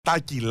Τα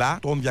κιλά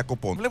των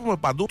διακοπών. Βλέπουμε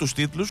παντού τους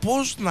τίτλους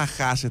πώς να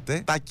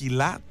χάσετε τα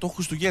κιλά των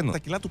Χριστουγέννων. Τα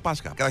κιλά του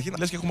Πάσχα. Καταρχήν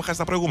λες και έχουμε χάσει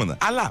τα προηγούμενα.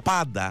 Αλλά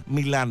πάντα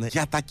μιλάνε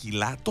για τα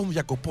κιλά των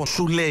διακοπών.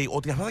 Σου λέει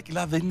ότι αυτά τα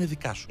κιλά δεν είναι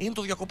δικά σου. Είναι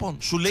των διακοπών.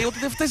 Σου λέει ότι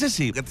δεν φταίς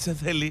εσύ. Γιατί σε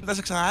θέλει να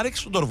σε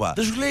ξαναρίξει τον τορβά.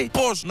 Δεν σου λέει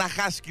πώς να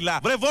χάσει κιλά.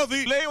 Βρε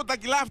βόδι, λέει ότι τα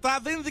κιλά αυτά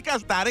δεν είναι δικά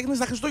σου. Τα ρίχνεις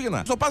στα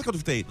Χριστούγεννα. Στο Πάσχα του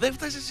φταίει. Δεν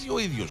φταίς εσύ ο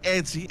ίδιος.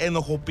 Έτσι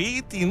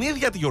ενοχοποιεί την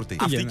ίδια τη γιορτή.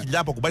 Αυτή η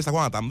κοιλιά που ακουμπάει στα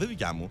γόνατά μου δεν είναι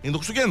δικιά μου. Είναι το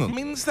Χριστουγέννων.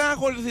 Μην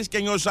στεναχωρηθείς και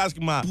νιώσεις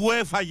άσχημα που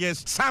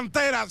έφαγες σαν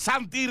τέρα,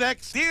 σαν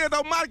τύρεξ. Τι είναι το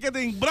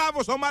marketing,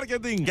 μπράβο στο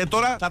marketing. Και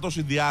τώρα θα το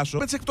συνδυάσω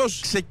με τις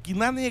εκπτώσεις.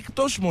 Ξεκινάνε οι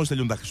εκπτώσεις μόλις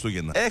τελειώνουν τα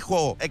Χριστούγεννα.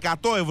 Έχω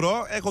 100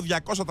 ευρώ, έχω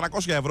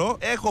 200-300 ευρώ,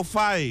 έχω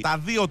φάει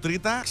τα 2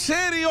 τρίτα.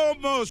 Ξέρει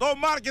όμως το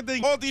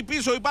marketing ότι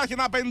πίσω υπάρχει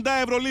ένα 50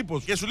 ευρώ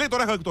λίπος. Και σου λέει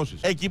τώρα έχω εκπτώσεις.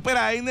 Εκεί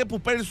πέρα είναι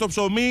που παίρνεις το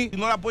ψωμί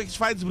την ώρα που έχεις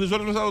φάει τις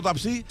μπριζόλες μέσα από το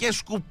ταψί και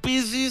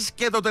σκουπίζεις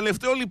και το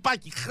τελευταίο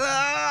λιπάκι.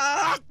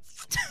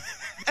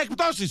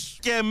 Εκπτώσεις.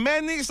 Και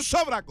μένεις στο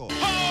σόβρακο.